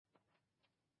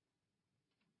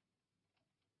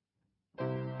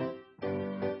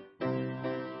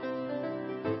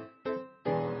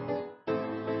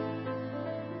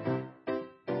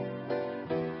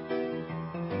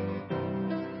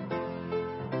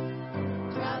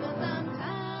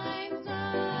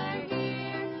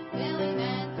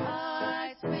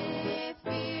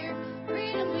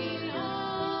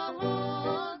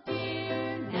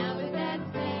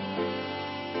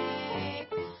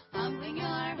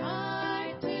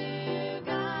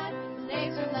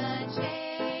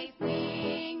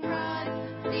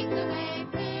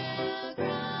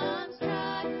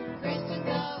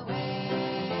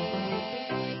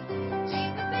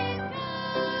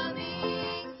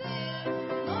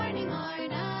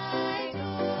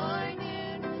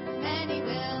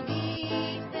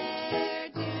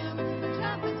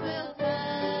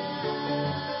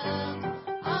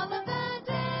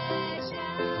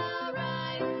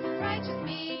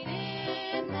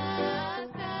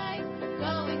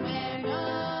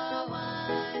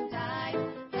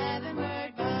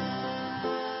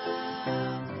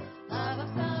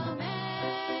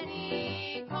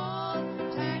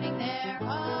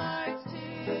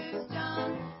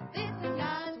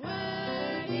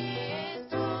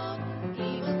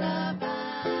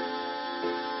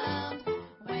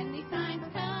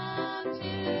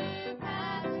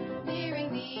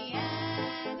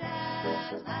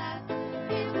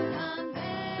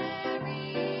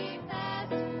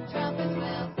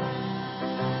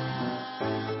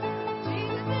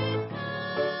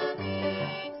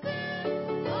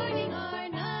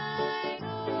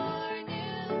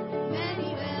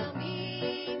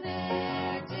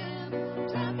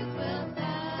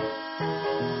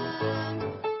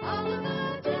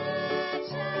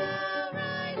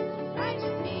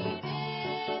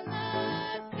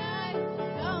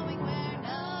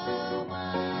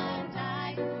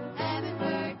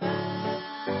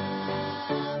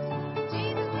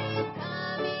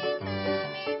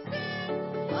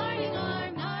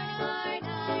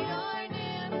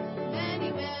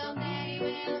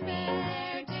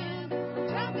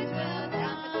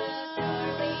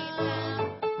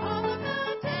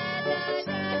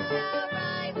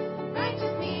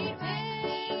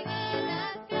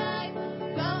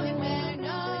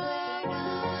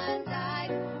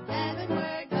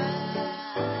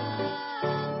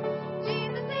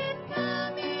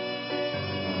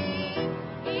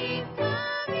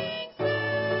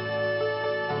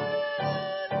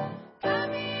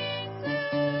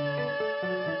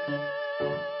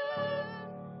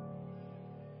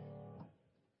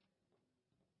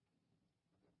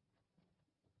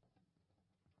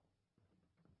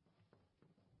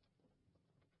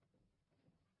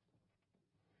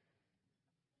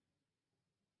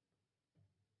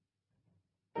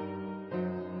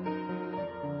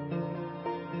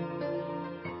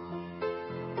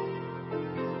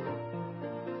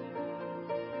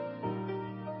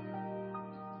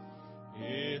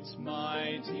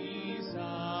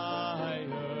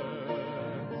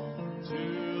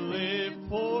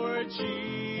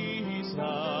Jesus.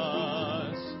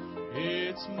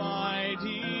 It's my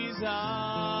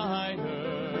desire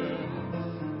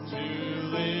to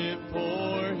live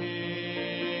for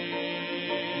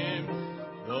Him,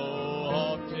 though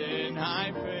often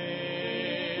I fail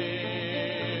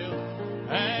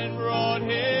and brought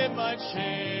Him much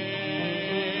shame.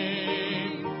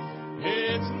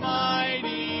 It's my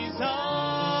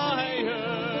desire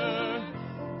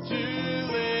to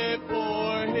live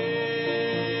for Him.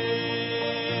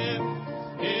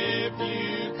 If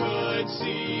you could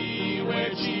see where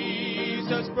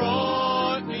Jesus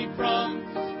brought me from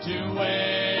to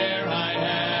where I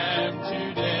am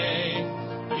today,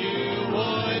 you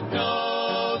would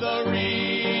know the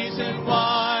reason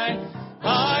why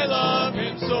I love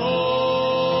Him so.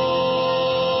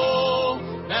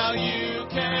 Now you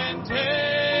can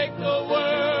take the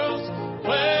world's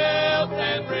wealth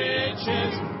and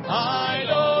riches. I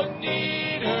don't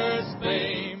need earth's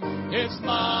fame. It's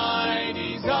my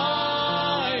desire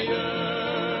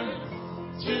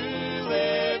to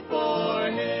live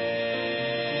for Him.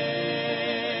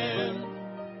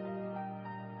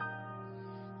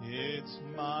 It's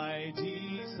my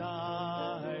desire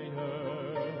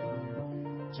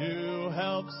to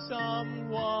help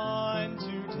someone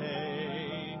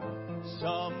today,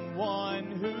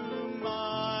 someone who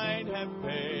might have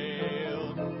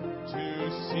failed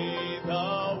to see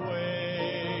the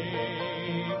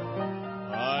way.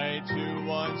 I too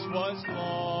once was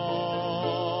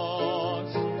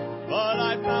lost, but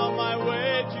I found my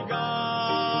way to God.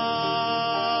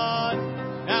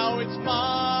 Now it's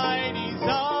my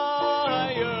desire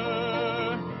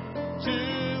to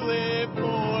live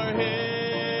for Him.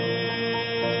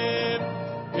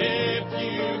 If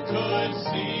you could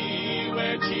see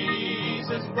where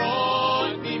Jesus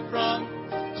brought me from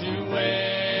to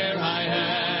where I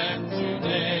am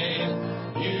today,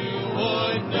 you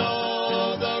would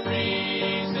know the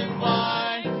reason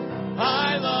why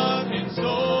I love Him so.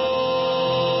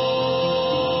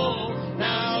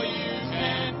 Now you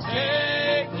can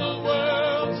take the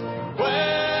world's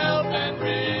wealth and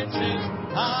riches.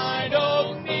 I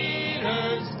don't need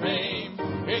earth's fame.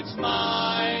 It's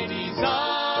my desire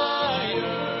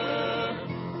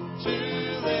to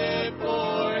live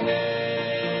for Him.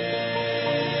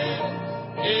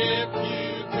 If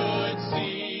you could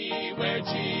see where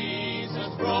Jesus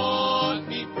brought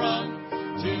me from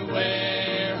to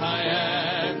where I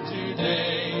am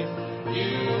today,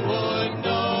 you would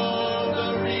know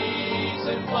the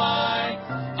reason why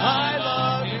I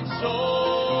love Him so.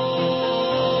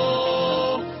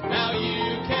 Now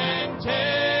you can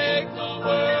take the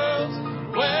world's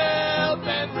wealth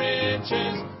and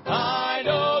riches. I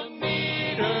don't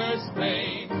need earth's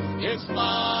fame. It's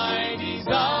my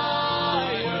desire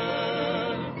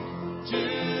to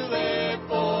live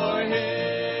for Him.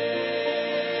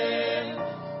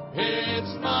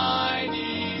 It's my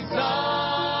desire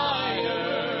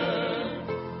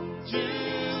to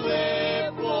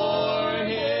live for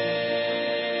Him.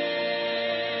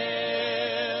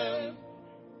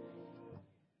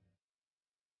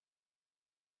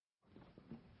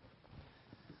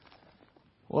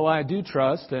 Well, I do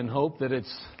trust and hope that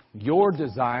it's your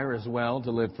desire as well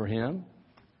to live for Him.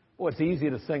 Well, it's easy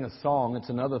to sing a song. It's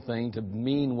another thing to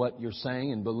mean what you're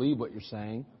saying and believe what you're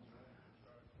saying.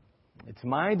 It's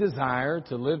my desire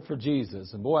to live for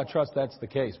Jesus. And boy, I trust that's the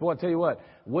case. Boy, I tell you what,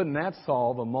 wouldn't that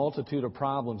solve a multitude of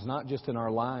problems, not just in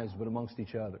our lives, but amongst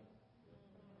each other?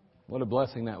 What a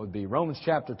blessing that would be. Romans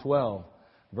chapter 12,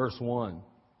 verse 1.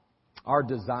 Our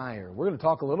desire. We're going to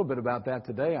talk a little bit about that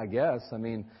today, I guess. I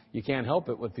mean, you can't help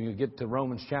it when you get to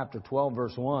Romans chapter 12,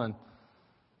 verse 1.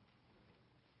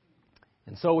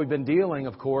 And so we've been dealing,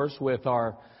 of course, with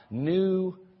our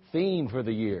new theme for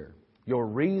the year, your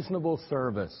reasonable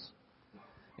service.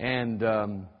 And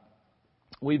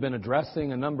we've been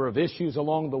addressing a number of issues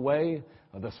along the way.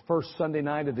 This first Sunday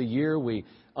night of the year, we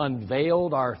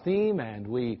unveiled our theme and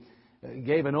we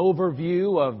gave an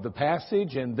overview of the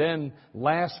passage. And then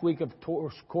last week, of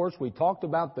course, we talked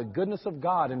about the goodness of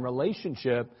God in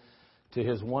relationship to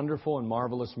His wonderful and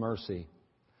marvelous mercy.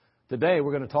 Today,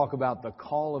 we're going to talk about the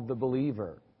call of the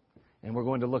believer. And we're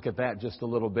going to look at that just a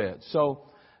little bit. So,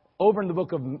 over in the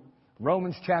book of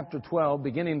Romans chapter 12,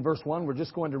 beginning in verse 1, we're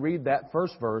just going to read that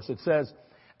first verse. It says,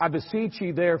 I beseech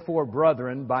ye therefore,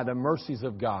 brethren, by the mercies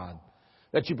of God,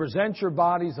 that you present your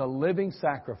bodies a living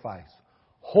sacrifice,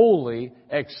 holy,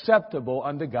 acceptable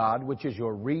unto God, which is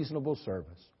your reasonable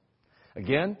service.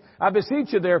 Again, I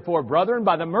beseech you therefore, brethren,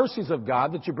 by the mercies of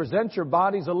God, that you present your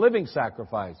bodies a living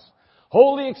sacrifice,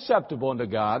 wholly acceptable unto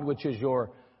God, which is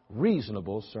your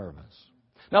reasonable service.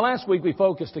 Now, last week we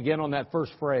focused again on that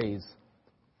first phrase.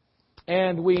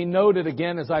 And we noted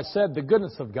again, as I said, the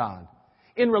goodness of God.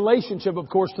 In relationship, of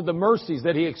course, to the mercies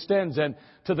that He extends and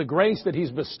to the grace that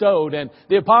He's bestowed. And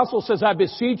the apostle says, I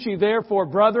beseech you therefore,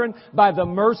 brethren, by the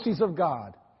mercies of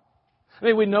God. I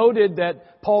mean, we noted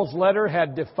that Paul's letter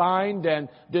had defined and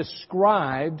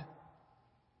described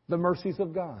the mercies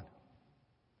of God.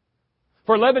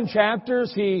 For 11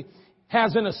 chapters, he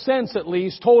has, in a sense at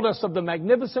least, told us of the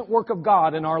magnificent work of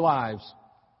God in our lives.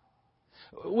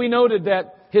 We noted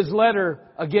that his letter,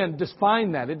 again,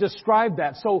 defined that. It described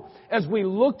that. So as we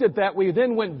looked at that, we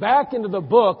then went back into the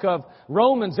book of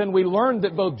Romans and we learned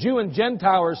that both Jew and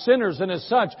Gentile are sinners, and as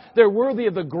such, they're worthy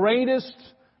of the greatest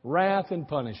wrath and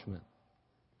punishment.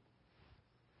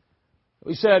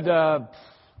 We said,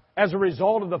 as a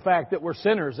result of the fact that we're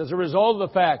sinners, as a result of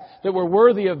the fact that we're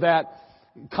worthy of that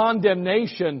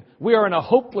condemnation, we are in a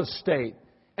hopeless state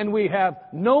and we have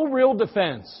no real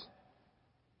defense.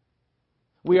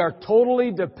 We are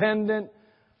totally dependent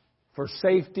for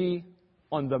safety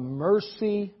on the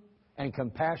mercy and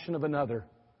compassion of another.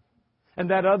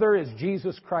 And that other is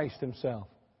Jesus Christ Himself.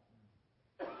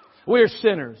 We are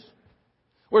sinners.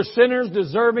 We're sinners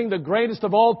deserving the greatest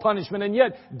of all punishment, and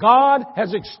yet God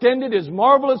has extended His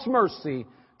marvelous mercy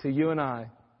to you and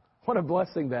I. What a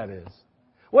blessing that is.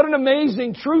 What an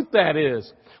amazing truth that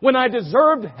is. When I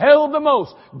deserved hell the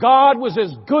most, God was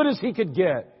as good as He could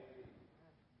get.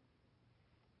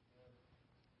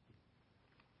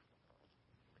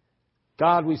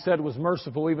 God, we said, was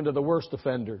merciful even to the worst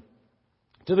offender,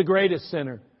 to the greatest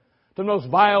sinner, to the most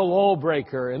vile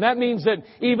lawbreaker. And that means that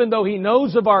even though He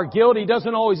knows of our guilt, He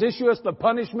doesn't always issue us the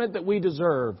punishment that we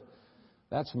deserve.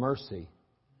 That's mercy.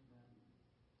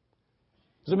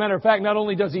 As a matter of fact, not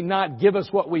only does He not give us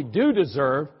what we do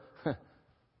deserve,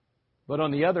 but on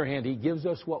the other hand, He gives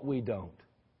us what we don't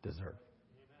deserve.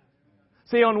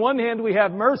 See, on one hand we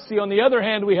have mercy, on the other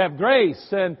hand we have grace,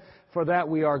 and for that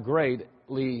we are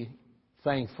greatly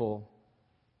thankful.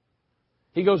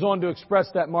 He goes on to express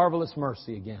that marvelous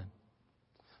mercy again.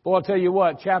 Well, I'll tell you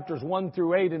what, chapters 1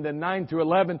 through 8 and then 9 through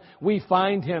 11, we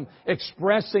find Him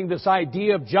expressing this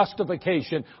idea of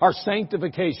justification, our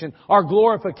sanctification, our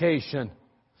glorification.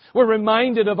 We're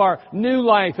reminded of our new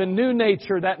life and new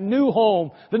nature, that new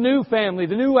home, the new family,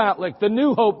 the new outlook, the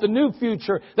new hope, the new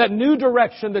future, that new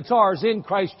direction that's ours in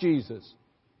Christ Jesus.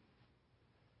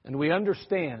 And we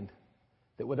understand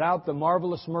that without the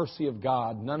marvelous mercy of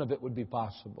God, none of it would be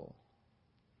possible.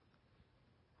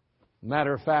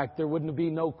 Matter of fact, there wouldn't be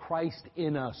no Christ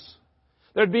in us.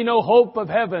 There'd be no hope of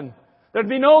heaven. There'd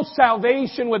be no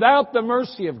salvation without the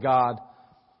mercy of God.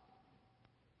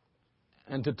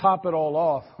 And to top it all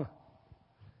off,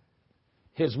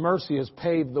 His mercy has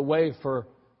paved the way for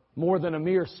more than a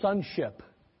mere sonship.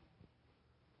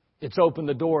 It's opened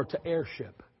the door to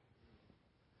heirship.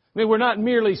 I mean, we're not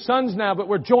merely sons now, but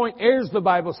we're joint heirs, the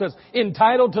Bible says,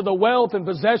 entitled to the wealth and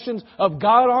possessions of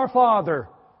God our Father.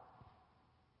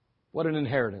 What an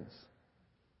inheritance.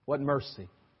 What mercy.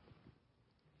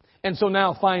 And so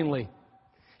now, finally,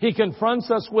 He confronts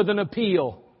us with an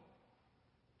appeal.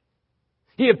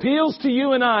 He appeals to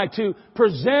you and I to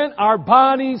present our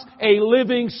bodies a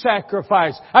living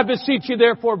sacrifice. I beseech you,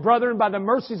 therefore, brethren, by the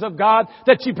mercies of God,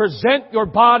 that you present your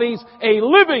bodies a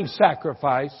living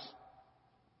sacrifice.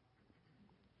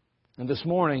 And this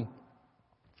morning,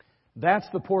 that's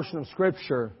the portion of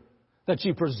Scripture that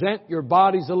you present your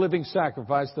bodies a living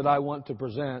sacrifice that I want to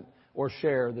present or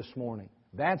share this morning.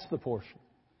 That's the portion.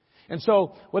 And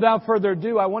so, without further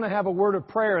ado, I want to have a word of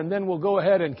prayer, and then we'll go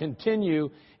ahead and continue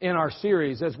in our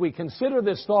series as we consider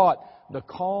this thought, the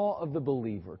call of the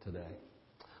believer today.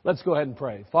 Let's go ahead and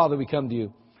pray. Father, we come to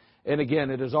you. And again,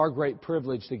 it is our great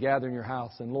privilege to gather in your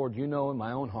house. And Lord, you know in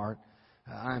my own heart,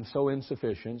 I am so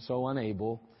insufficient, so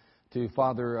unable to,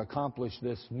 Father, accomplish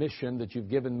this mission that you've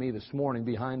given me this morning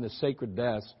behind this sacred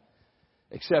desk.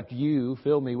 Except you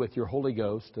fill me with your Holy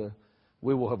Ghost,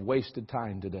 we will have wasted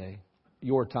time today.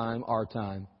 Your time, our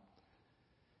time.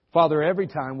 Father, every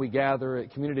time we gather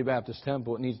at Community Baptist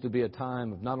Temple, it needs to be a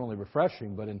time of not only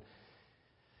refreshing, but in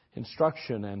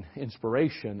instruction and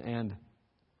inspiration and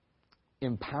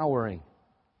empowering.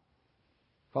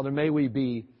 Father, may we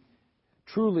be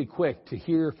truly quick to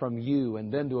hear from you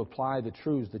and then to apply the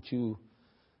truths that you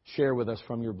share with us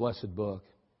from your blessed book.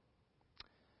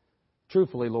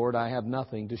 Truthfully, Lord, I have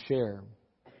nothing to share.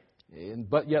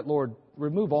 But yet, Lord,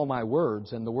 remove all my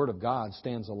words and the Word of God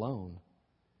stands alone.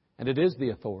 And it is the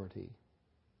authority.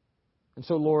 And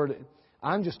so, Lord,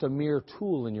 I'm just a mere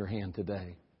tool in your hand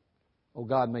today. Oh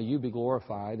God, may you be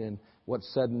glorified in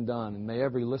what's said and done. And may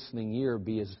every listening ear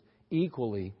be as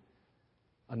equally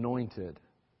anointed.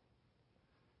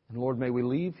 And Lord, may we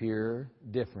leave here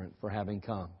different for having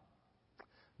come.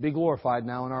 be glorified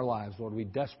now in our lives. Lord, we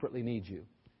desperately need You.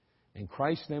 In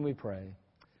Christ's name we pray.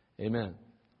 Amen.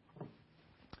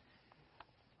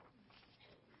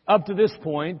 Up to this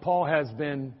point, Paul has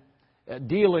been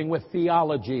dealing with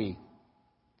theology,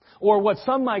 or what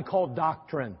some might call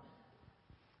doctrine.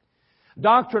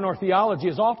 Doctrine or theology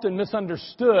is often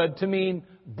misunderstood to mean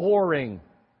boring,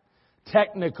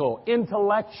 technical,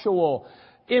 intellectual,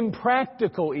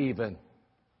 impractical even.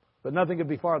 But nothing could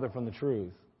be farther from the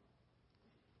truth.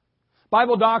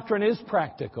 Bible doctrine is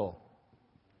practical.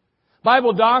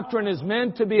 Bible doctrine is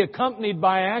meant to be accompanied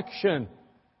by action.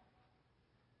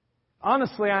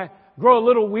 Honestly, I grow a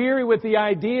little weary with the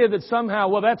idea that somehow,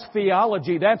 well, that's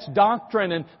theology, that's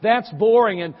doctrine, and that's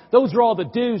boring, and those are all the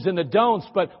do's and the don'ts,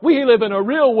 but we live in a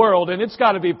real world, and it's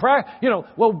got to be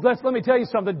let me tell you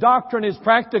something. Doctrine is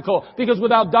practical, because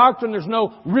without doctrine, there's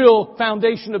no real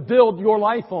foundation to build your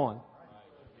life on.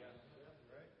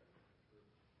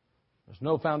 There's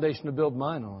no foundation to build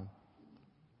mine on.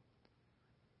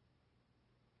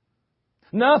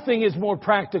 Nothing is more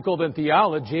practical than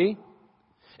theology.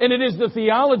 And it is the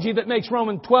theology that makes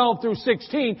Romans 12 through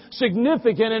 16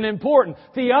 significant and important.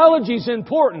 Theology is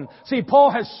important. See,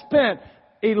 Paul has spent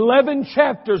 11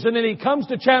 chapters, and then he comes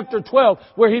to chapter 12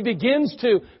 where he begins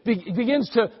to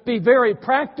be very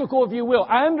practical, if you will.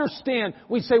 I understand.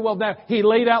 We say, well, now he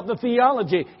laid out the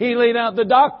theology. He laid out the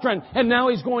doctrine. And now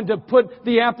he's going to put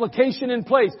the application in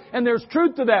place. And there's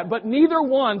truth to that. But neither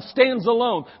one stands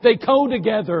alone. They go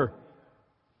together.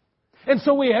 And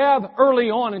so we have early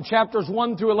on in chapters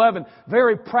 1 through 11,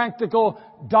 very practical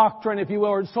doctrine, if you will,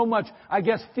 or so much, I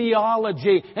guess,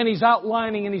 theology. And he's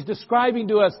outlining and he's describing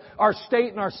to us our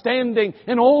state and our standing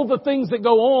and all the things that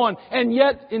go on. And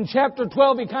yet in chapter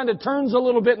 12, he kind of turns a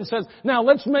little bit and says, now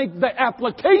let's make the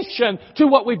application to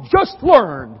what we've just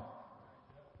learned.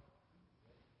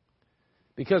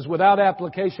 Because without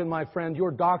application, my friend,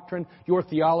 your doctrine, your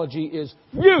theology is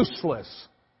useless.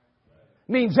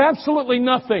 Means absolutely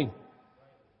nothing.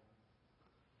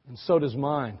 And so does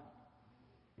mine.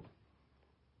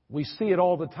 We see it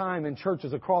all the time in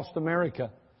churches across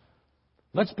America.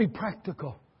 Let's be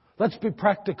practical. Let's be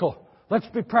practical. Let's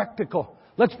be practical.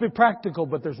 Let's be practical.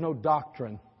 But there's no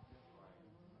doctrine.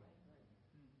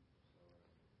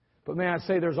 But may I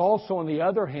say, there's also, on the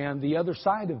other hand, the other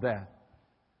side of that.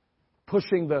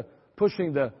 Pushing the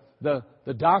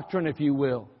doctrine, if you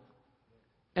will.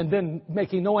 And then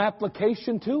making no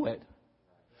application to it.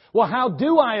 Well, how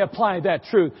do I apply that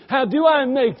truth? How do I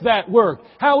make that work?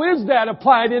 How is that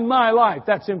applied in my life?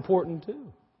 That's important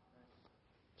too.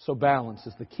 So balance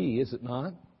is the key, is it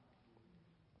not?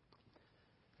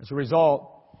 As a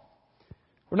result,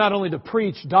 we're not only to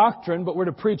preach doctrine, but we're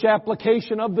to preach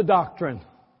application of the doctrine.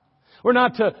 We're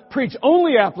not to preach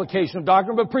only application of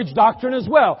doctrine, but preach doctrine as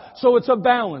well. So it's a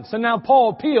balance. And now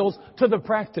Paul appeals to the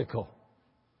practical.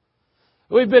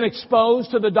 We've been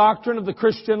exposed to the doctrine of the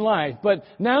Christian life, but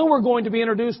now we're going to be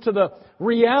introduced to the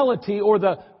reality or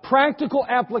the practical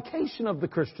application of the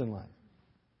Christian life.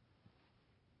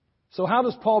 So how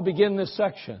does Paul begin this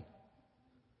section?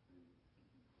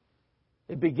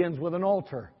 It begins with an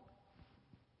altar.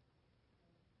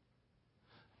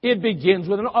 It begins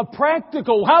with a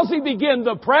practical. How's he begin?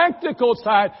 The practical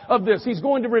side of this. He's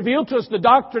going to reveal to us the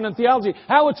doctrine and theology,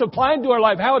 how it's applied to our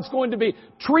life, how it's going to be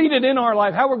treated in our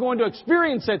life, how we're going to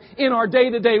experience it in our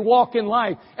day-to-day walk in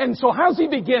life. And so how's he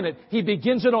begin it? He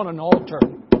begins it on an altar.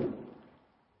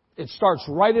 It starts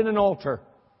right at an altar.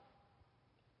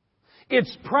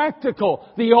 It's practical.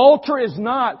 The altar is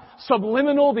not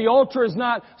subliminal. The altar is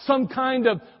not some kind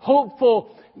of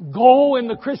hopeful goal in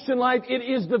the Christian life. It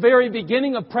is the very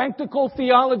beginning of practical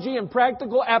theology and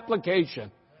practical application.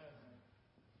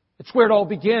 It's where it all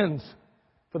begins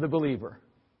for the believer.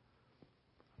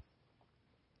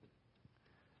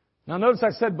 Now notice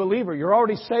I said believer. You're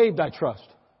already saved, I trust.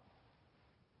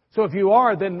 So if you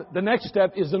are, then the next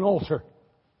step is an altar.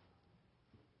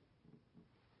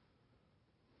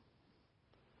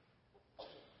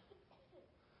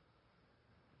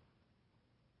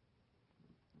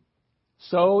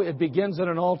 So it begins at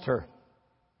an altar.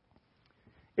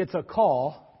 It's a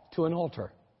call to an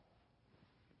altar.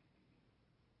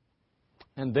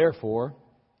 And therefore,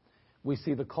 we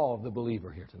see the call of the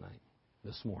believer here tonight,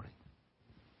 this morning.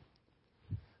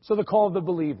 So the call of the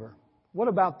believer. What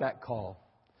about that call?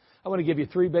 I want to give you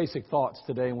 3 basic thoughts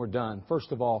today and we're done.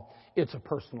 First of all, it's a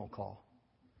personal call.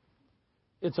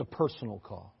 It's a personal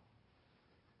call.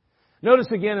 Notice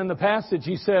again in the passage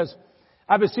he says,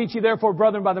 I beseech you therefore,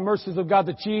 brethren, by the mercies of God,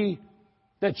 that ye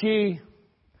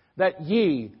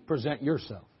present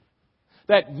yourself.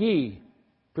 That ye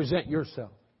present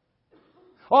yourself.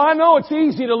 Oh, I know it's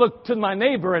easy to look to my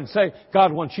neighbor and say,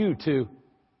 God wants you to.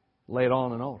 lay it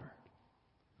on an altar.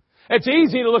 It's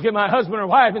easy to look at my husband or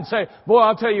wife and say, boy,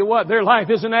 I'll tell you what, their life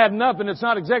isn't adding up and it's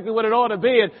not exactly what it ought to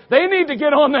be, and they need to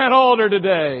get on that altar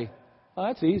today. Well,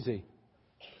 that's easy.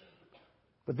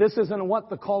 But this isn't what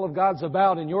the call of God's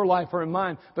about in your life or in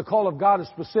mine. The call of God is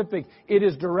specific. It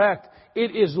is direct.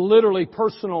 It is literally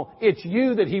personal. It's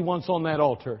you that He wants on that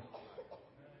altar.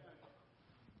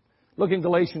 Look in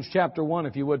Galatians chapter 1,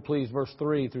 if you would please, verse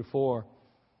 3 through 4.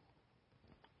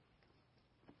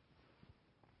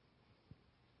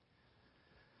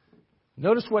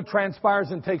 Notice what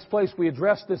transpires and takes place. We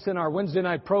addressed this in our Wednesday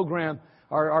night program,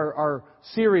 our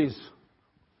series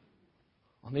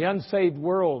on the unsaved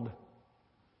world.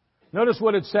 Notice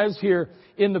what it says here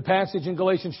in the passage in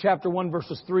Galatians chapter 1,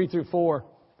 verses 3 through 4.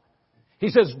 He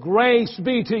says, grace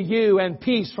be to you and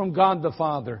peace from God the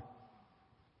Father.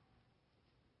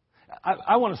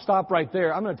 I want to stop right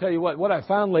there. I'm going to tell you what I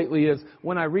found lately is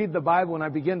when I read the Bible and I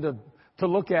begin to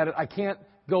look at it, I can't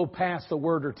go past a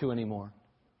word or two anymore.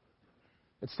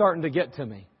 It's starting to get to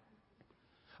me.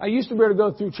 I used to be able to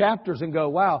go through chapters and go,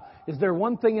 wow, is there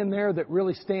one thing in there that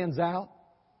really stands out?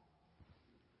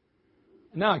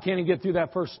 Now I can't even get through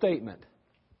that first statement.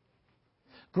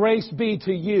 Grace be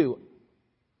to you.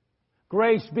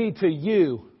 Grace be to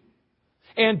you.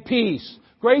 And peace.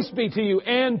 Grace be to you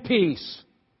and peace.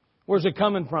 Where's it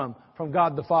coming from? From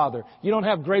God the Father. You don't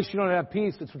have grace, you don't have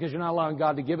peace. It's because you're not allowing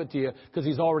God to give it to you because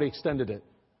He's already extended it.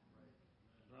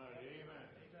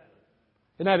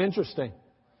 Isn't that interesting?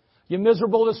 You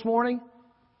miserable this morning?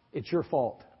 It's your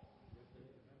fault.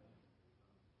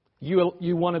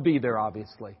 You want to be there,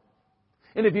 obviously.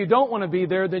 And if you don't want to be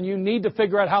there, then you need to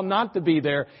figure out how not to be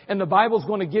there. And the Bible's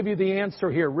going to give you the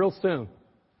answer here real soon.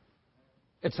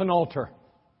 It's an altar.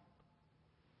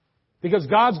 Because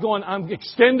God's going, I'm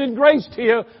extending grace to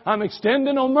you. I'm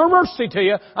extending mercy to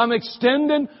you. I'm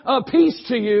extending peace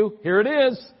to you. Here it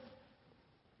is.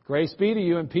 Grace be to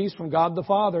you and peace from God the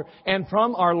Father and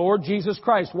from our Lord Jesus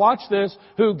Christ. Watch this.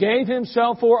 Who gave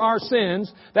Himself for our sins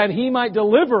that He might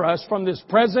deliver us from this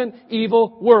present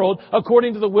evil world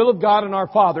according to the will of God and our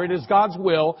Father. It is God's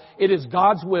will. It is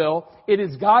God's will. It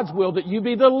is God's will that you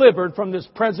be delivered from this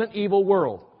present evil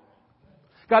world.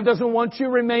 God doesn't want you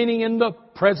remaining in the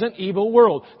present evil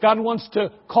world. God wants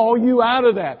to call you out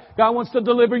of that. God wants to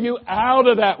deliver you out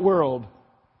of that world.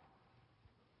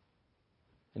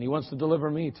 And He wants to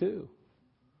deliver me too.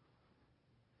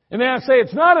 And may I say,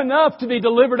 it's not enough to be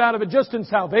delivered out of it just in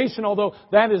salvation, although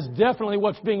that is definitely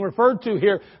what's being referred to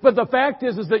here. But the fact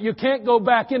is that you can't go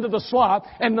back into the slop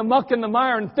and the muck and the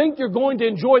mire and think you're going to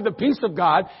enjoy the peace of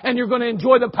God and you're going to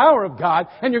enjoy the power of God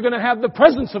and you're going to have the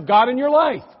presence of God in your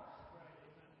life.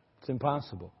 It's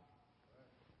impossible.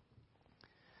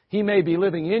 He may be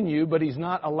living in you, but He's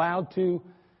not allowed to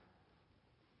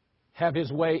have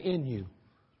His way in you.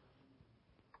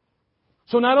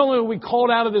 So not only are we called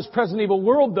out of this present evil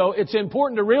world, though, it's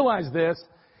important to realize this,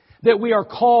 that we are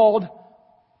called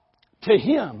to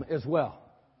Him as well.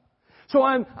 So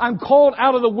I'm called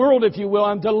out of the world, if you will.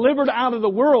 I'm delivered out of the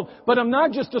world. But I'm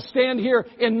not just to stand here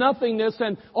in nothingness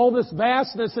and all this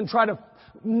vastness and try to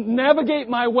navigate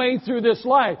my way through this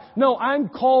life. No, I'm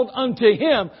called unto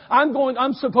Him.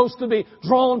 I'm supposed to be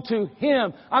drawn to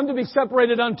Him. I'm to be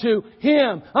separated unto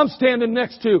Him. I'm standing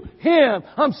next to Him.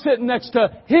 I'm sitting next to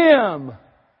Him.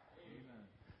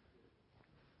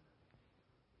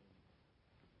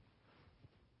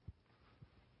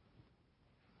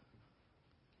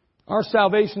 Our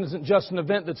salvation isn't just an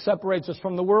event that separates us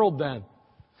from the world then.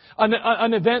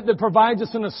 An event that provides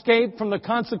us an escape from the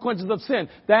consequences of sin.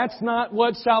 That's not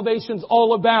what salvation's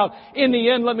all about. In the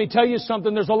end, let me tell you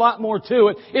something, there's a lot more to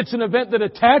it. It's an event that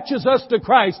attaches us to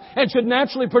Christ and should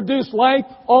naturally produce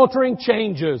life-altering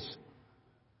changes.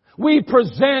 We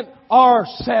present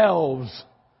ourselves.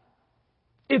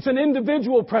 It's an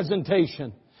individual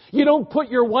presentation. You don't put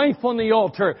your wife on the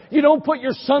altar. You don't put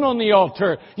your son on the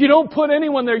altar. You don't put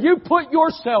anyone there. You put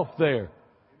yourself there.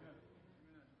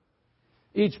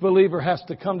 Each believer has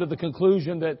to come to the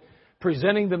conclusion that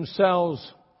presenting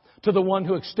themselves to the one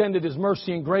who extended His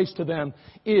mercy and grace to them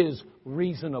is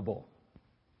reasonable.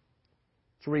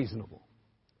 It's reasonable.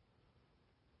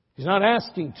 He's not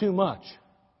asking too much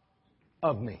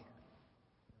of me.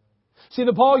 See,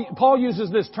 Paul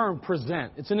uses this term,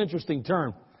 present. It's an interesting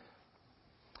term.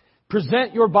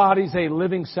 Present your bodies a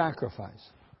living sacrifice.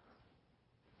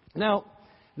 Now,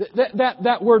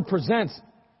 that word presents,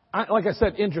 like I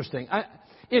said, interesting.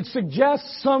 It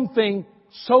suggests something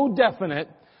so definite,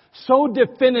 so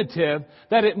definitive,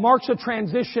 that it marks a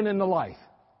transition in the life.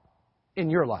 In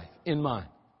your life, in mine.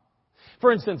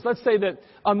 For instance, let's say that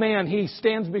a man, he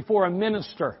stands before a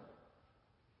minister.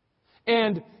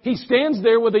 And he stands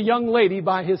there with a young lady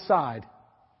by his side.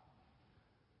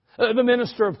 The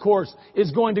minister, of course,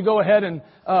 is going to go ahead and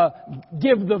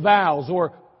give the vows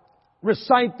or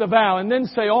recite the vow and then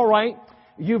say, all right,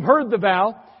 you've heard the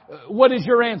vow. What is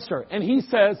your answer? And he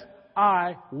says,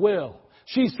 I will.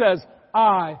 She says,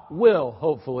 I will,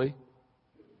 hopefully.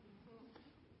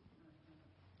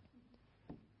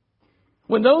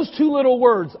 When those two little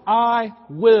words, I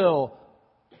will,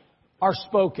 are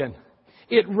spoken,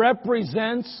 it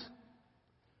represents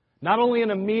not only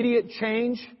an immediate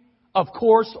change of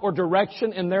course or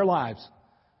direction in their lives,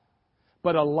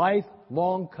 but a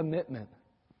lifelong commitment.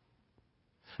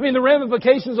 I mean, the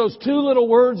ramifications of those two little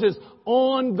words is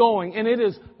ongoing, and it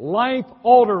is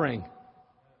life-altering.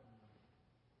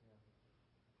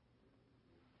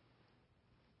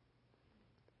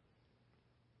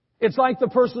 It's like the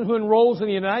person who enrolls in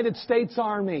the United States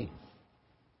Army.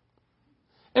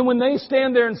 And when they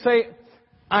stand there and say,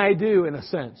 I do, in a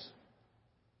sense,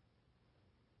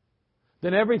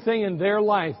 then everything in their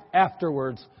life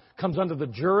afterwards comes under the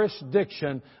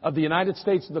jurisdiction of the United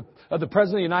States, of the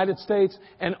President of the United States,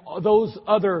 and those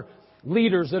other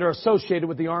leaders that are associated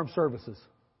with the armed services.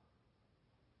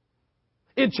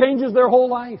 It changes their whole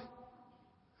life.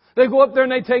 They go up there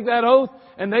and they take that oath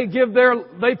and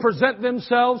they present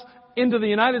themselves into the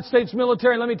United States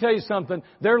military. Let me tell you something.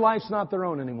 Their life's not their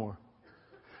own anymore.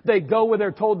 They go where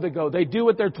they're told to go. They do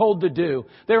what they're told to do.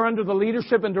 They're under the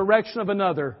leadership and direction of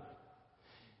another.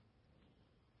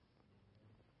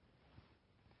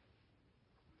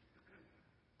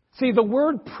 See, the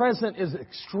word present is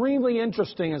extremely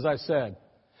interesting, as I said.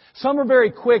 Some are very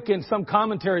quick in some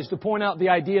commentaries to point out the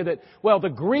idea that, well, the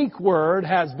Greek word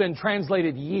has been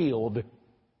translated yield.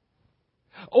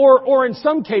 Or in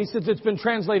some cases, it's been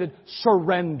translated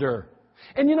surrender.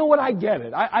 And you know what? I get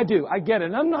it. I do. I get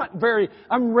it. And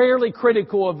I'm rarely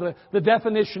critical of the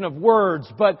definition of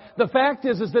words. But the fact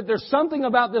is that there's something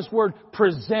about this word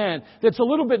present that's a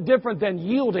little bit different than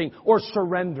yielding or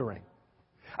surrendering.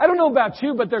 I don't know about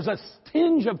you, but there's a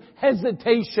tinge of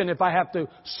hesitation if I have to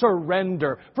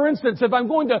surrender. For instance, if I'm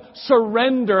going to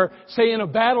surrender, say in a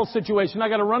battle situation, I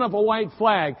got to run up a white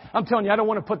flag. I'm telling you, I don't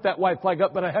want to put that white flag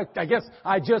up, but I guess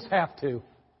I just have to.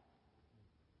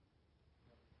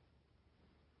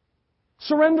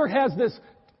 Surrender has this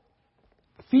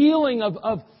feeling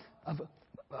of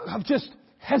just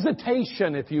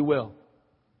hesitation, if you will.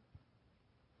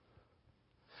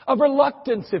 Of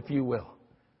reluctance, if you will.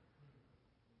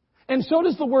 And so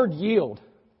does the word yield.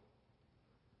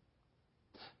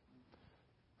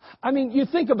 I mean, you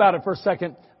think about it for a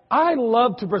second. I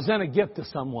love to present a gift to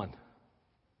someone.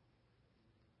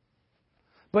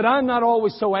 But I'm not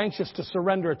always so anxious to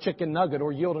surrender a chicken nugget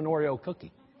or yield an Oreo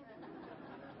cookie.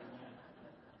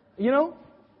 You know?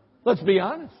 Let's be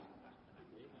honest.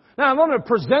 Now, if I'm going to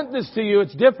present this to you,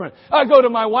 it's different. I go to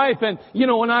my wife and,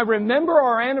 when I remember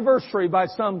our anniversary by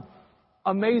some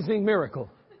amazing miracle,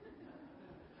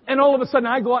 and all of a sudden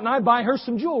I go out and I buy her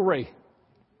some jewelry.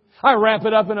 I wrap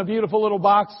it up in a beautiful little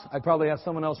box. I probably have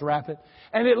someone else wrap it.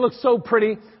 And it looks so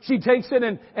pretty. She takes it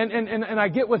and I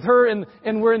get with her and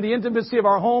we're in the intimacy of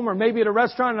our home or maybe at a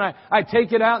restaurant and I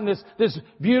take it out and this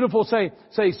beautiful, say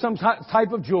some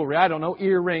type of jewelry. I don't know,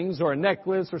 earrings or a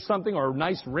necklace or something or a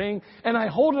nice ring. And I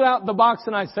hold it out in the box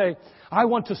and I say, I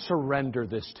want to surrender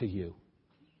this to you.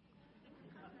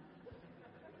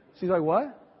 She's like,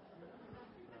 what?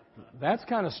 That's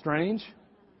kind of strange.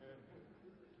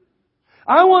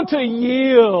 I want to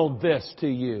yield this to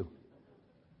you.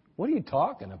 What are you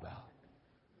talking about?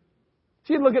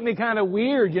 She'd look at me kind of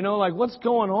weird, like, what's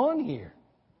going on here?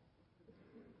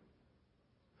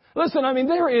 Listen, I mean,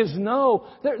 there's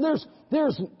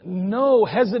no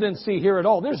hesitancy here at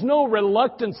all. There's no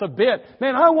reluctance a bit.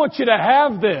 Man, I want you to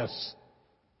have this.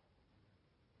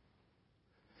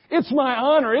 It's my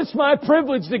honor. It's my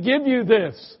privilege to give you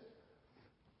this.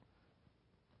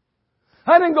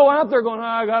 I didn't go out there going,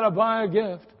 I got to buy a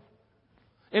gift.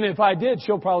 And if I did,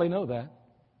 she'll probably know that.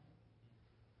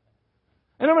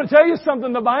 And I'm going to tell you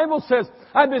something. The Bible says,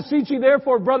 I beseech you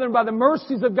therefore, brethren, by the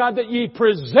mercies of God, that ye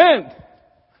present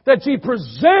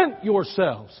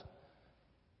yourselves.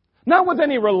 Not with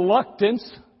any reluctance.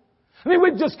 I mean,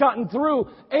 we've just gotten through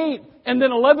 8 and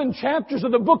then 11 chapters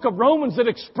of the book of Romans that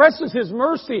expresses His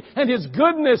mercy and His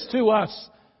goodness to us.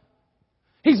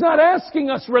 He's not asking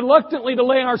us reluctantly to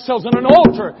lay ourselves on an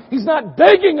altar. He's not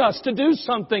begging us to do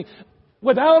something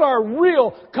without our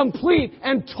real, complete,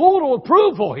 and total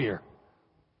approval here.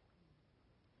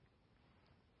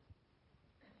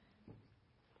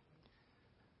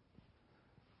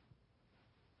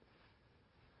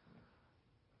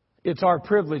 It's our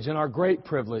privilege and our great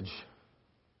privilege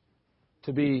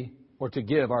to be or to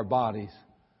give our bodies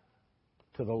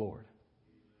to the Lord.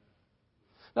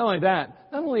 Not only that,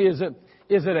 not only is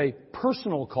it a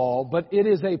personal call, but it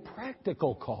is a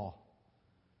practical call.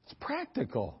 It's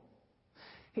practical.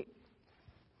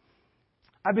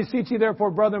 I beseech you, therefore,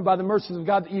 brethren, by the mercies of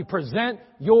God, that you present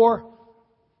your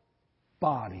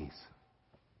bodies.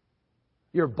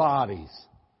 Your bodies.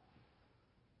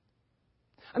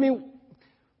 I mean,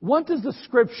 what does the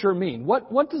Scripture mean?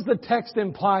 What does the text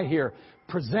imply here?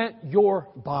 Present your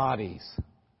bodies.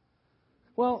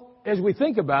 Well, as we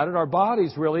think about it, our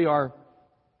bodies really are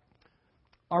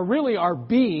our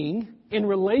being in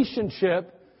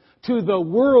relationship to the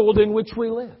world in which we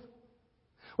live.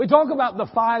 We talk about the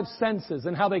five senses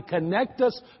and how they connect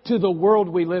us to the world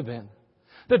we live in.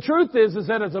 The truth is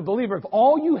that as a believer, if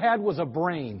all you had was a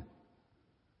brain,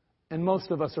 and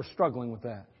most of us are struggling with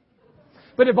that.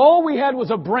 But if all we had was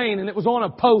a brain and it was on a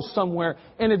post somewhere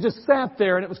and it just sat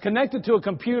there and it was connected to a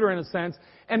computer in a sense,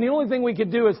 and the only thing we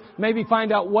could do is maybe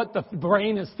find out what the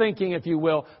brain is thinking, if you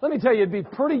will, let me tell you, it'd be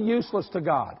pretty useless to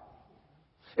God.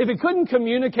 If it couldn't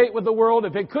communicate with the world,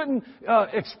 if it couldn't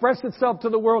express itself to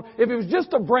the world, if it was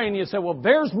just a brain, you say, well,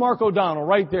 there's Mark O'Donnell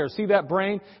right there. See that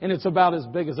brain? And it's about as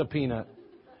big as a peanut.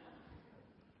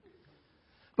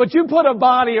 But you put a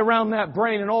body around that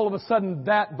brain and all of a sudden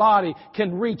that body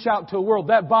can reach out to a world.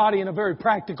 That body in a very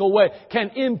practical way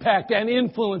can impact and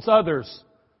influence others.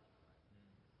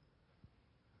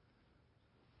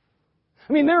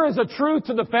 I mean, there is a truth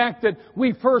to the fact that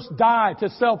we first die to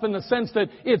self in the sense that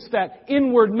it's that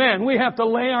inward man. We have to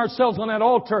lay ourselves on that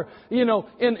altar,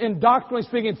 in doctrinally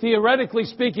speaking, theoretically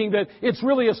speaking, that it's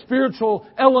really a spiritual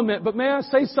element. But may I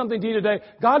say something to you today?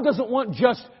 God doesn't want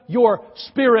just your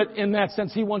spirit in that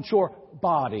sense. He wants your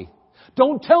body.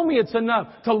 Don't tell me it's enough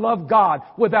to love God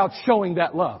without showing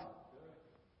that love.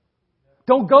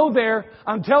 Don't go there.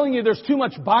 I'm telling you, there's too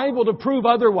much Bible to prove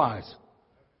otherwise.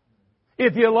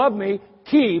 If you love me,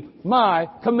 keep my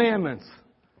commandments.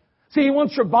 See, He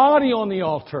wants your body on the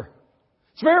altar.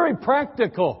 It's very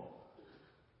practical.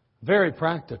 Very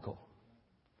practical.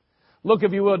 Look,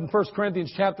 if you would, in 1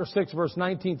 Corinthians chapter 6, verse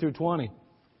 19 through 20.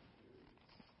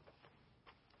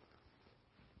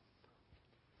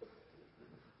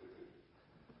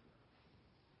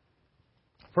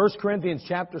 First Corinthians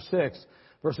chapter 6,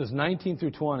 verses 19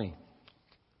 through 20.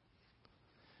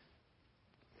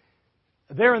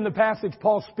 There in the passage,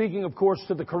 Paul's speaking, of course,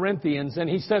 to the Corinthians, and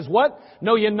he says, what?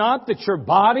 Know ye not that your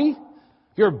body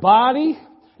is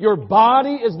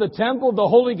the temple of the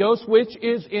Holy Ghost which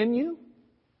is in you?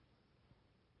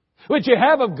 Which you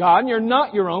have of God, and you're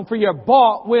not your own, for you're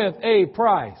bought with a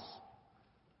price.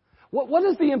 What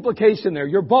is the implication there?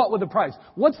 You're bought with a price.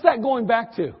 What's that going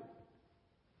back to?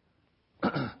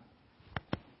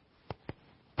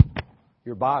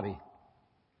 Your body.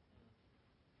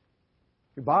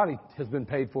 Your body has been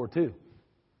paid for too.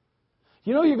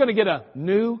 You know you're going to get a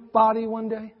new body one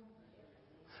day?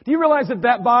 Do you realize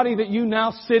that body that you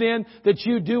now sit in, that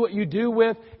you do what you do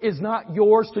with, is not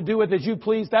yours to do with as you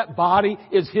please? That body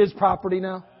is His property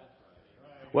now?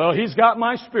 Well, He's got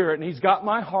my spirit and He's got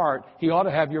my heart. He ought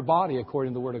to have your body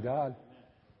according to the Word of God.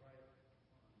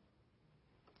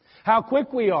 How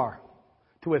quick we are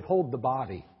to withhold the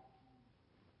body.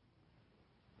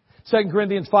 2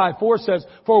 Corinthians 5:4 says,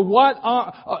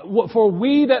 For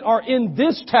we that are in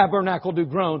this tabernacle do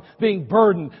groan, being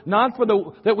burdened, not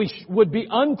that we would be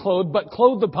unclothed, but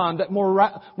clothed upon, that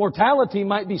mortality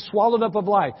might be swallowed up of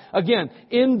life. Again,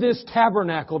 in this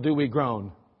tabernacle do we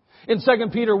groan. In 2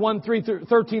 Peter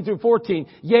 1:13 through 14,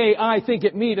 Yea, I think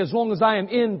it meet, as long as I am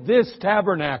in this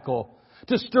tabernacle,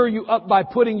 to stir you up by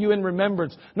putting you in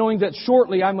remembrance, knowing that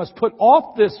shortly I must put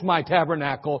off this my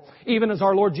tabernacle, even as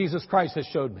our Lord Jesus Christ has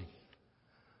showed me.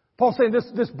 Paul's saying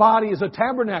this body is a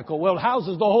tabernacle. Well, it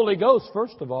houses the Holy Ghost,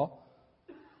 first of all.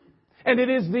 And it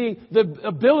is the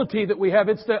ability that we have.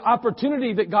 It's the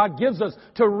opportunity that God gives us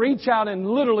to reach out and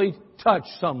literally touch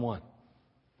someone.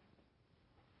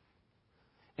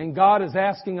 And God is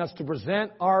asking us to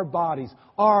present our bodies,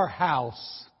 our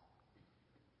house,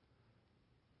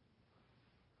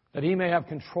 that He may have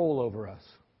control over us.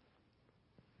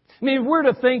 I mean, if we're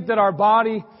to think that our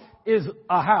body is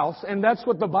a house, and that's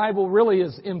what the Bible really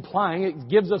is implying, it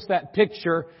gives us that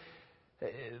picture,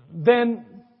 then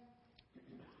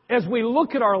as we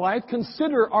look at our life,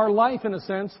 consider our life in a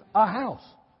sense a house.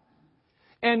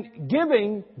 And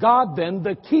giving God then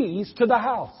the keys to the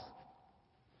house.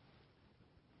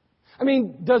 I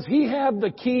mean, does He have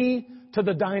the key to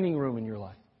the dining room in your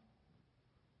life?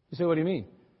 You say, what do you mean?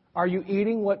 Are you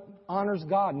eating what honors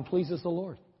God and pleases the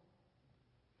Lord?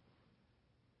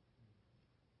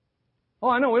 Oh,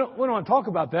 I know. We don't want to talk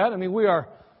about that. I mean, we are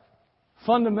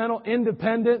fundamental,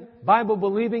 independent,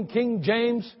 Bible-believing, King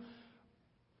James,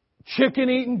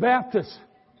 chicken-eating Baptist.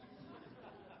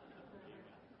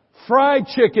 Fried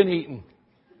chicken eating.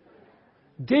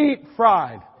 Deep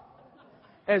fried.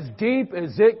 As deep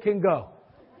as it can go.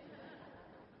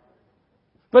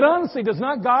 But honestly, does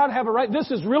not God have a right? This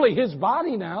is really His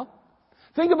body now.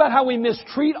 Think about how we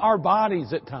mistreat our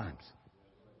bodies at times.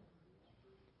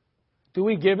 Do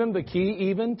we give Him the key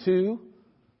even to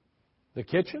the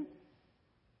kitchen?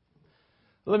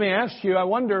 Let me ask you, I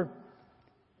wonder,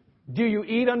 do you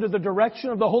eat under the direction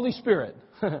of the Holy Spirit?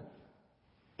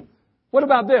 What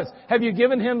about this? Have you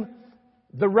given Him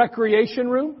the recreation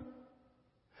room?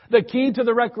 The key to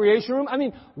the recreation room? I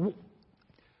mean,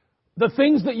 the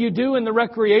things that you do in the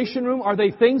recreation room, are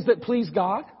they things that please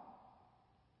God?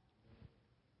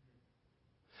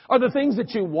 Are the things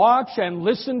that you watch and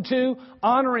listen to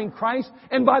honoring Christ?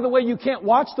 And by the way, you can't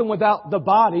watch them without the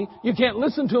body. You can't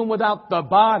listen to them without the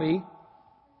body.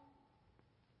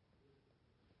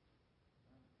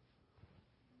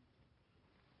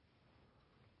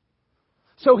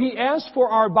 So He asks for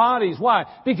our bodies. Why?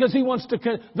 Because He wants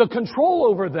the control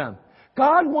over them.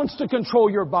 God wants to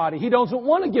control your body. He doesn't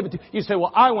want to give it to you. You say,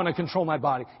 well, I want to control my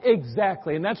body.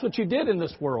 Exactly. And that's what you did in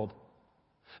this world.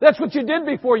 That's what you did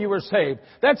before you were saved.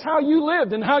 That's how you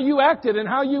lived and how you acted and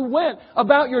how you went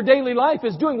about your daily life,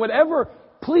 is doing whatever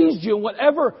pleased you and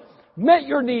whatever met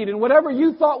your need and whatever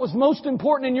you thought was most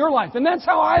important in your life. And that's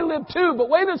how I live too. But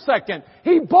wait a second.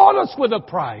 He bought us with a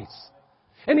price.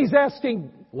 And He's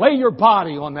asking, lay your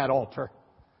body on that altar.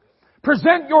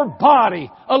 Present your body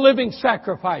a living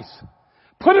sacrifice.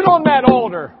 Put it on that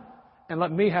altar and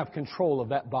let me have control of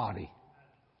that body.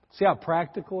 See how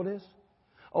practical it is?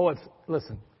 Oh,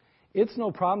 listen, it's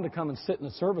no problem to come and sit in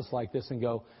a service like this and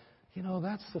go, you know,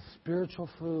 that's the spiritual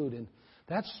food, and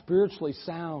that's spiritually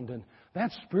sound, and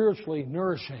that's spiritually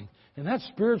nourishing, and that's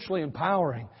spiritually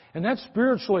empowering, and that's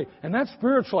spiritually, and that's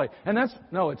spiritually, and that's...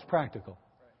 No, it's practical.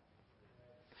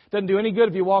 Doesn't do any good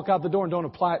if you walk out the door and don't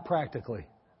apply it practically.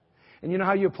 And you know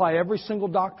how you apply every single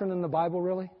doctrine in the Bible,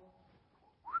 really?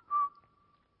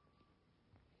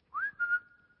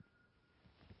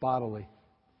 Bodily.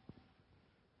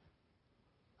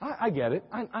 I get it.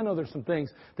 I know there's some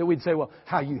things that we'd say, well,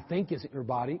 how you think isn't your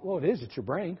body. Well, it is. It's your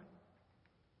brain.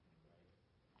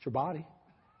 It's your body.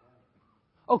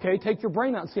 Okay, take your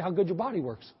brain out and see how good your body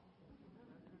works.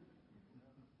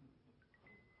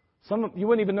 You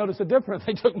wouldn't even notice a difference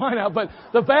if they took mine out. But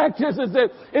the fact is that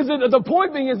the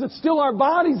point being is it's still our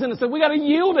bodies, and it's that we got to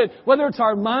yield it. Whether it's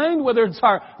our mind, whether it's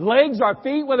our legs, our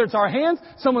feet, whether it's our hands.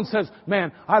 Someone says,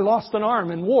 man, I lost an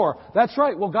arm in war. That's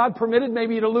right. Well, God permitted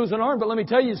maybe you to lose an arm, but let me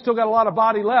tell you, you still got a lot of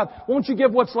body left. Won't you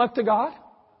give what's left to God?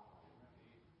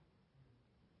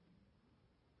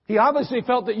 He obviously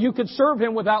felt that you could serve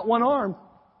Him without one arm.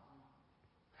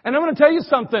 And I'm going to tell you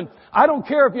something. I don't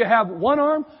care if you have one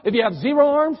arm, if you have 0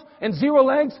 arms and 0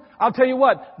 legs. I'll tell you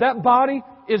what,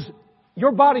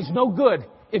 your body's no good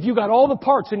if you got all the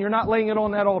parts and you're not laying it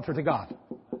on that altar to God.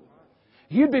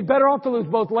 You'd be better off to lose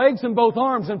both legs and both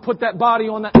arms and put that body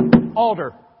on that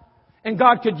altar. And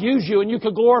God could use you and you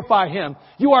could glorify Him.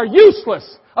 You are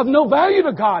useless, of no value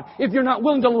to God, if you're not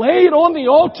willing to lay it on the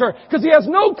altar, because He has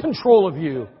no control of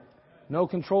you. No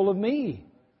control of me.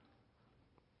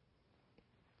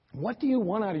 What do you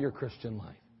want out of your Christian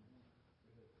life?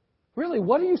 Really,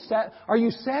 are you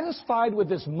satisfied with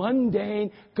this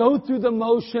mundane, go through the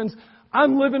motions,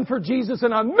 I'm living for Jesus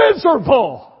and I'm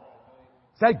miserable?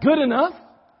 Is that good enough?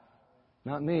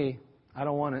 Not me. I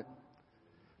don't want it.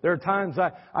 There are times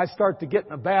I start to get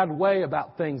in a bad way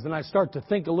about things, and I start to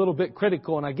think a little bit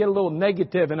critical, and I get a little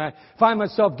negative, and I find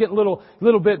myself getting a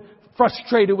little bit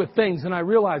frustrated with things, and I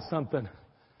realize something.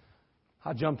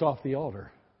 I jumped off the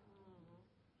altar.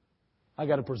 I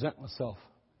got to present myself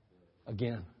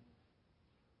again.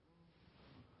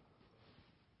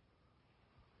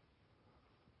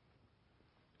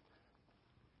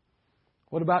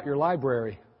 What about your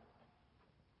library?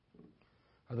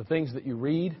 Are the things that you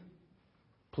read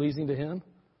pleasing to Him?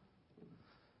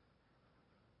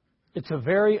 It's a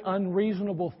very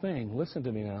unreasonable thing. Listen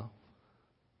to me now.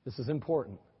 This is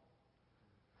important.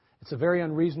 It's a very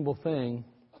unreasonable thing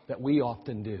that we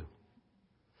often do.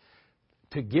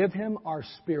 To give Him our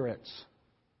spirits,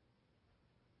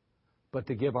 but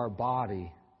to give our body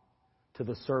to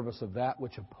the service of that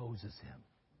which opposes Him.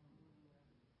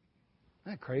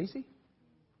 Isn't that crazy?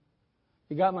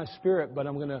 You got my spirit, but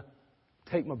I'm going to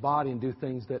take my body and do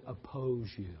things that oppose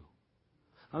you.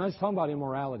 I'm not just talking about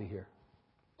immorality here.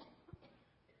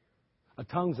 A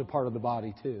tongue's a part of the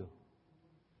body too.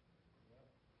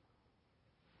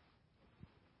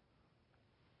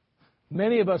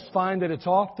 Many of us find that it's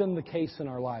often the case in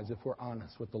our lives if we're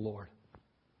honest with the Lord.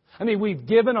 I mean, we've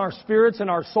given our spirits and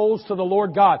our souls to the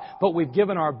Lord God, but we've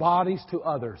given our bodies to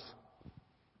others.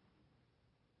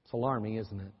 It's alarming,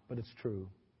 isn't it? But it's true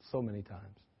so many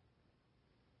times.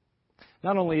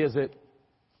 Not only is it,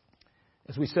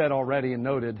 as we said already and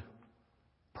noted,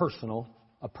 a personal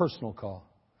call,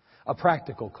 a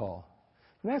practical call.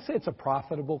 May I say it's a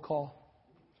profitable call?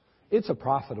 It's a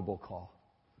profitable call.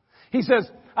 He says,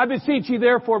 I beseech you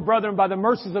therefore, brethren, by the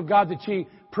mercies of God, that ye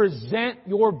present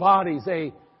your bodies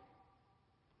a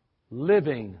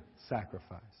living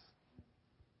sacrifice.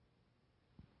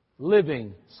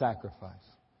 Living sacrifice.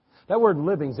 That word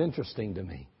living is interesting to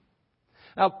me.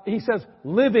 Now, he says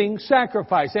living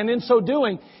sacrifice. And in so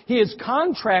doing, he is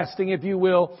contrasting, if you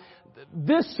will,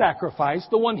 this sacrifice,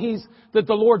 the one that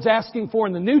the Lord's asking for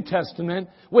in the New Testament,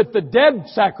 with the dead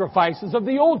sacrifices of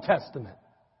the Old Testament.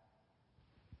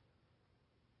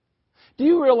 Do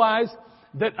you realize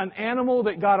that an animal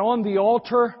that got on the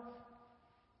altar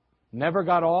never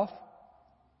got off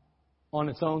on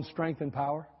its own strength and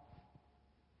power?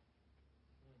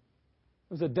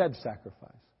 It was a dead sacrifice.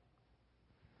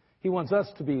 He wants us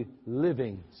to be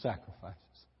living sacrifices.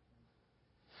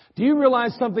 Do you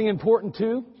realize something important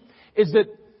too? Is that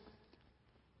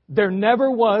there never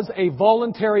was a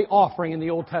voluntary offering in the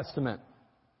Old Testament.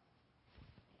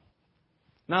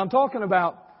 Now I'm talking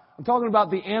about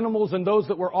the animals and those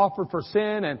that were offered for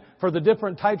sin and for the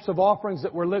different types of offerings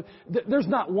that were lived. There's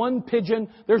not one pigeon,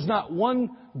 there's not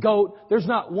one goat, there's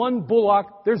not one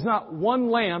bullock, there's not one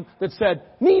lamb that said,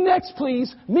 "Me next,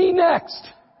 please, me next."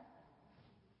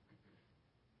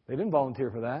 They didn't volunteer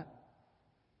for that.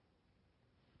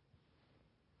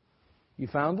 You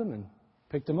found them and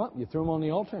picked them up. You threw them on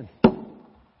the altar.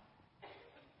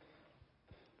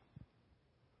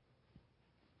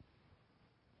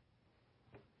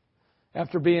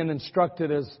 After being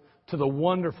instructed as to the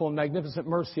wonderful and magnificent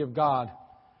mercy of God,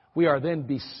 we are then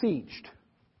beseeched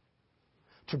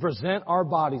to present our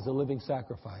bodies a living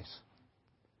sacrifice.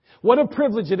 What a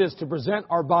privilege it is to present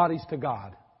our bodies to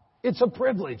God. It's a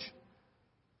privilege.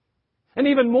 It's an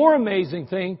even more amazing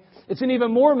thing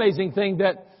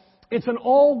that it's an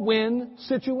all-win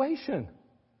situation.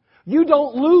 You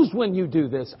don't lose when you do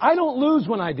this. I don't lose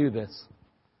when I do this.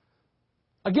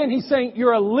 Again, he's saying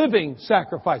you're a living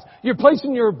sacrifice. You're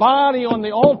placing your body on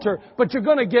the altar, but you're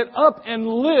going to get up and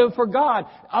live for God,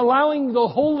 allowing the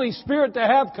Holy Spirit to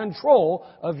have control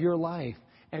of your life.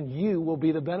 And you will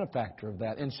be the benefactor of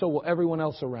that, and so will everyone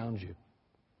else around you.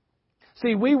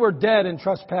 See, we were dead in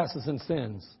trespasses and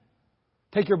sins.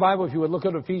 Take your Bible, if you would, look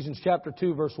at Ephesians chapter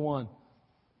 2, verse 1.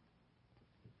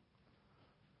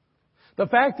 The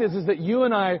fact is that you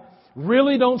and I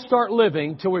really don't start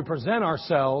living till we present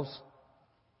ourselves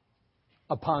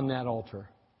upon that altar.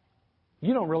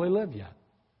 You don't really live yet.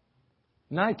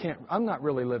 Now I'm not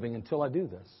really living until I do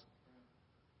this.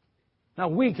 Now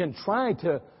we can try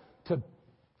to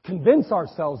convince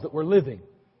ourselves that we're living.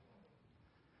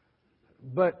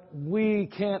 But we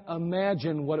can't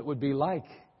imagine what it would be like,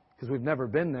 because we've never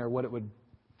been there, what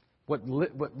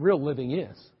real living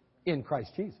is in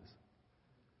Christ Jesus.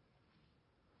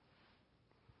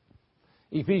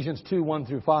 Ephesians 2, 1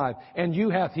 through 5. And you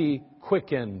hath he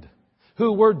quickened,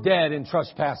 who were dead in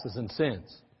trespasses and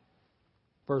sins.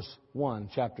 Verse 1,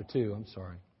 chapter 2, I'm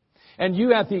sorry. And you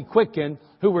hath he quickened,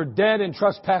 who were dead in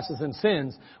trespasses and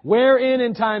sins, wherein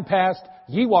in time past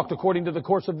ye walked according to the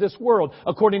course of this world,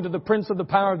 according to the prince of the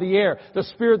power of the air, the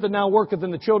spirit that now worketh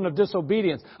in the children of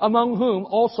disobedience, among whom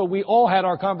also we all had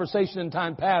our conversation in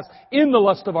time past, in the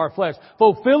lust of our flesh,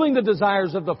 fulfilling the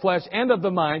desires of the flesh and of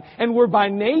the mind, and were by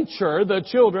nature the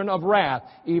children of wrath,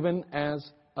 even as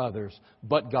others.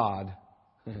 But God,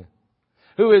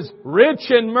 who is rich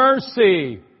in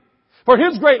mercy, for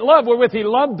His great love wherewith He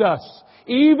loved us,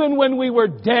 even when we were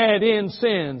dead in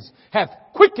sins, hath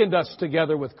quickened us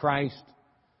together with Christ.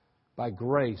 By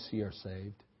grace ye are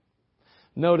saved.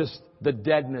 Notice the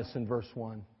deadness in verse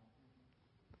 1.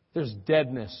 There's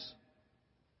deadness.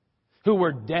 Who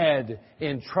were dead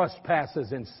in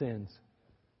trespasses and sins.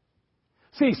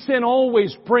 See, sin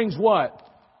always brings what?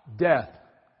 Death.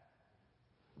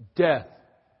 Death.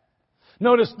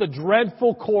 Notice the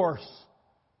dreadful course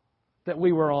that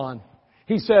we were on.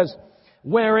 He says,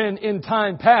 wherein in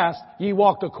time past ye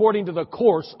walked according to the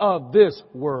course of this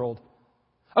world,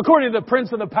 according to the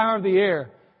prince of the power of the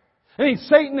air. And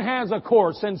Satan has a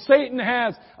course, and Satan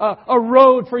has a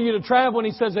road for you to travel. And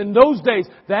he says, in those days,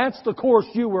 that's the course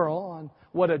you were on.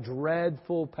 What a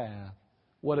dreadful path.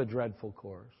 What a dreadful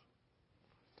course.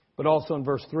 But also in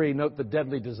verse 3, note the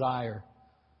deadly desire.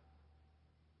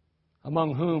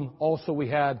 Among whom also we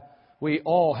had We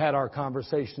all had our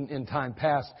conversation in time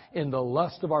past in the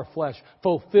lust of our flesh,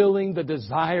 fulfilling the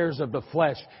desires of the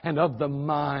flesh and of the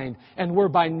mind. And we're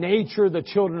by nature the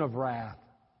children of wrath.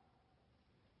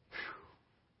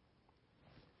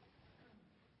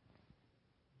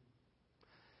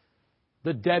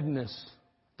 The deadness,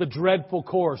 the dreadful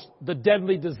course, the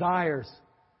deadly desires.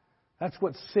 That's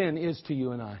what sin is to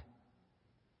you and I.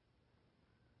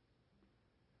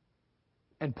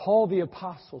 And Paul the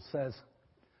Apostle says,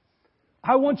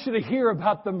 I want you to hear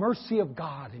about the mercy of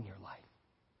God in your life.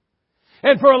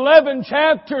 And for 11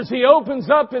 chapters, he opens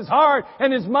up his heart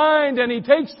and his mind, and he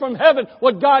takes from heaven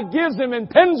what God gives him and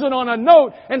pens it on a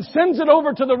note and sends it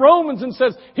over to the Romans and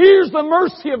says, here's the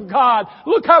mercy of God.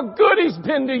 Look how good He's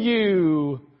been to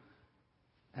you.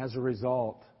 As a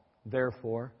result,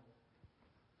 therefore,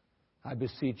 I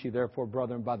beseech you, therefore,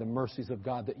 brethren, by the mercies of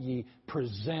God, that ye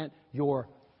present your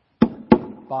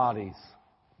bodies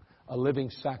a living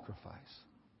sacrifice.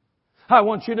 I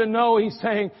want you to know He's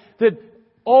saying that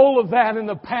all of that in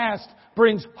the past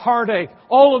brings heartache.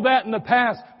 All of that in the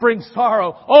past brings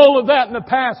sorrow. All of that in the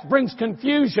past brings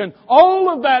confusion.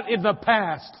 All of that in the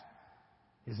past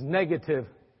is negative.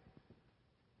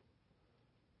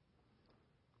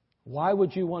 Why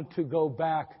would you want to go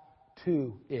back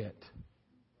to it?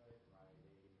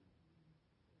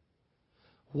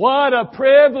 What a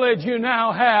privilege you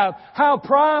now have. How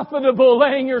profitable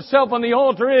laying yourself on the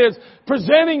altar is.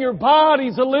 Presenting your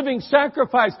bodies a living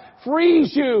sacrifice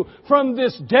frees you from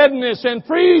this deadness and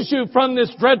frees you from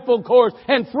this dreadful course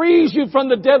and frees you from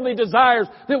the deadly desires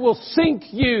that will sink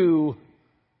you.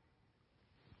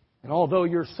 And although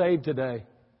you're saved today,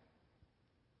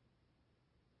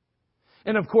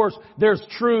 and of course, there's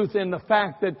truth in the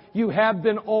fact that you have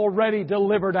been already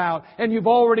delivered out and you've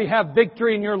already have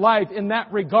victory in your life in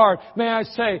that regard. May I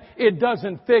say, it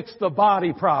doesn't fix the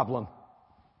body problem.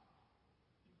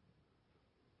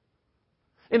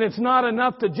 And it's not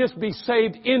enough to just be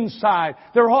saved inside.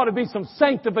 There ought to be some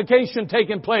sanctification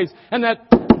taking place, and that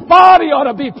body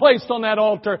ought to be placed on that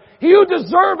altar. You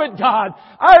deserve it, God.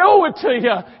 I owe it to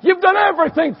you. You've done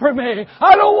everything for me.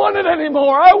 I don't want it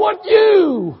anymore. I want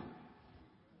you.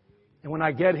 And when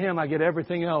I get Him, I get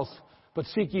everything else. But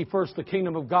seek ye first the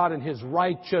kingdom of God and His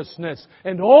righteousness.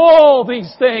 And all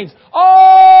these things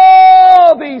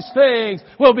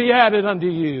will be added unto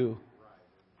you.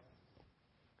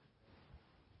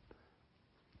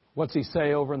 What's he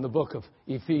say over in the book of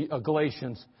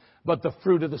Galatians? But the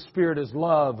fruit of the Spirit is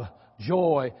love,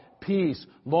 joy, peace,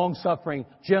 long-suffering,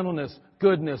 gentleness,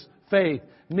 goodness, faith,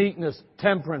 meekness,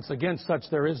 temperance. Against such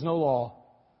there is no law.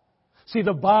 See,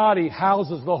 the body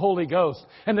houses the Holy Ghost,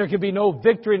 and there can be no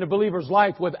victory in a believer's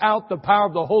life without the power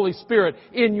of the Holy Spirit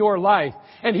in your life.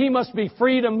 And He must be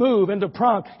free to move and to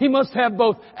prompt. He must have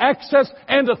both access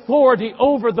and authority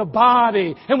over the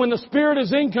body. And when the Spirit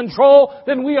is in control,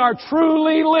 then we are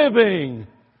truly living.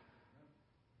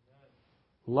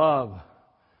 Love,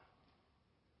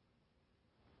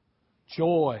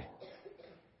 joy,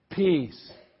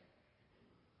 peace.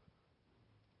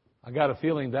 I got a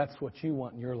feeling that's what you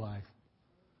want in your life.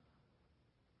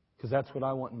 Because that's what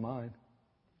I want in mine.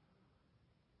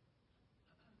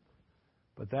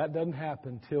 But that doesn't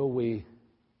happen till we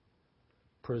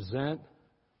present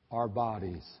our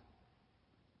bodies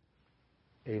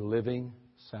a living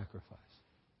sacrifice.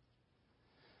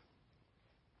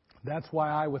 That's why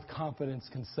I with confidence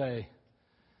can say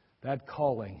that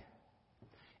calling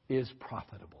is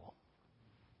profitable.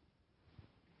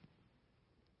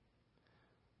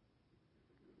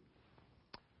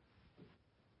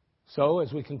 So,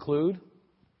 as we conclude,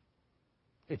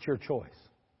 it's your choice.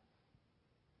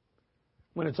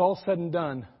 When it's all said and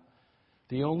done,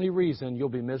 the only reason you'll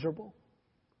be miserable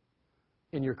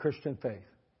in your Christian faith,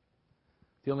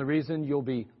 the only reason you'll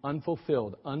be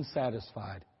unfulfilled,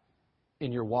 unsatisfied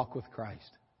in your walk with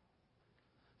Christ,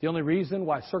 the only reason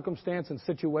why circumstance and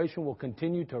situation will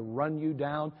continue to run you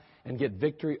down and get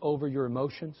victory over your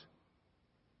emotions,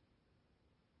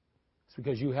 is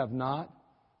because you have not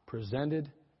presented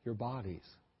your bodies.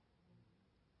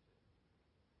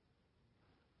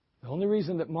 The only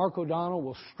reason that Mark O'Donnell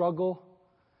will struggle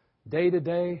day to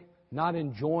day, not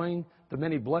enjoying the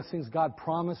many blessings God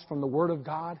promised from the Word of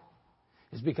God,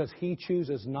 is because he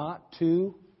chooses not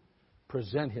to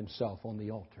present himself on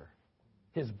the altar,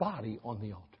 his body on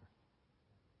the altar.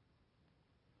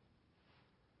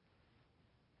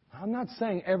 I'm not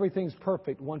saying everything's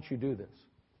perfect once you do this.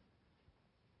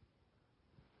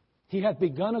 He hath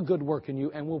begun a good work in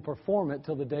you and will perform it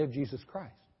till the day of Jesus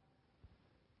Christ.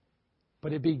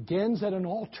 But it begins at an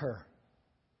altar.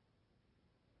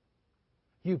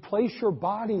 You place your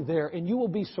body there and you will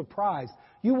be surprised.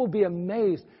 You will be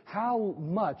amazed how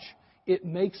much it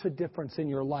makes a difference in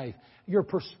your life. Your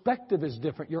perspective is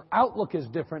different. Your outlook is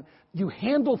different. You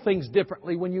handle things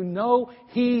differently when you know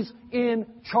He's in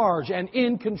charge and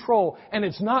in control. And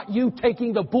it's not you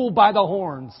taking the bull by the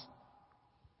horns.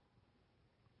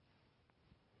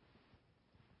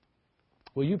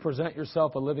 Will you present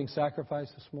yourself a living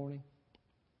sacrifice this morning?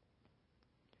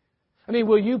 I mean,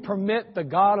 will you permit the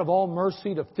God of all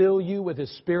mercy to fill you with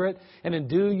His Spirit and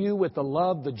endue you with the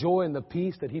love, the joy, and the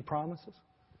peace that He promises?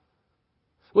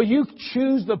 Will you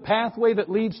choose the pathway that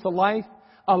leads to life,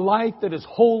 a life that is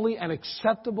holy and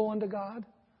acceptable unto God?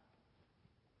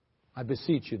 I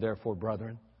beseech you, therefore,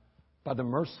 brethren, by the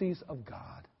mercies of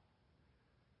God,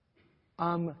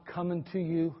 I'm coming to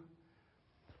you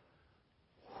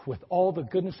with all the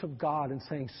goodness of God and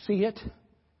saying, see it?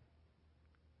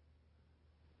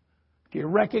 Do you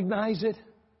recognize it?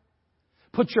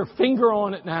 Put your finger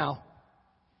on it now.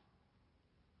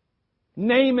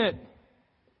 Name it.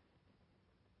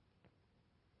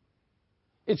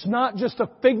 It's not just a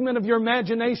figment of your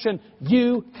imagination.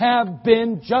 You have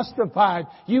been justified.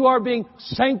 You are being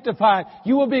sanctified.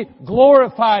 You will be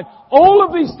glorified. All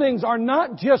of these things are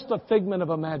not just a figment of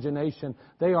imagination.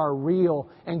 They are real.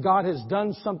 And God has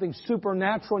done something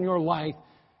supernatural in your life.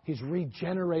 He's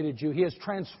regenerated you. He has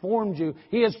transformed you.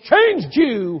 He has changed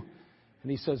you.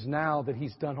 And He says now that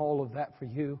He's done all of that for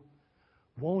you,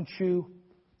 won't you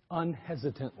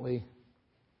unhesitantly,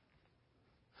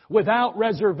 without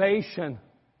reservation,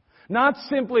 not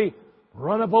simply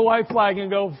run up a white flag and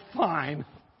go, fine,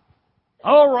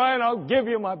 all right, I'll give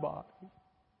you my body.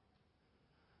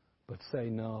 But say,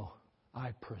 no,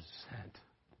 I present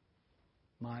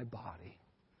my body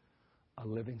a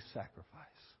living sacrifice.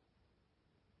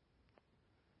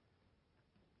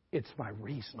 It's my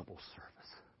reasonable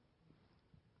service.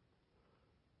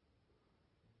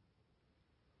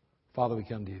 Father, we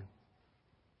come to You.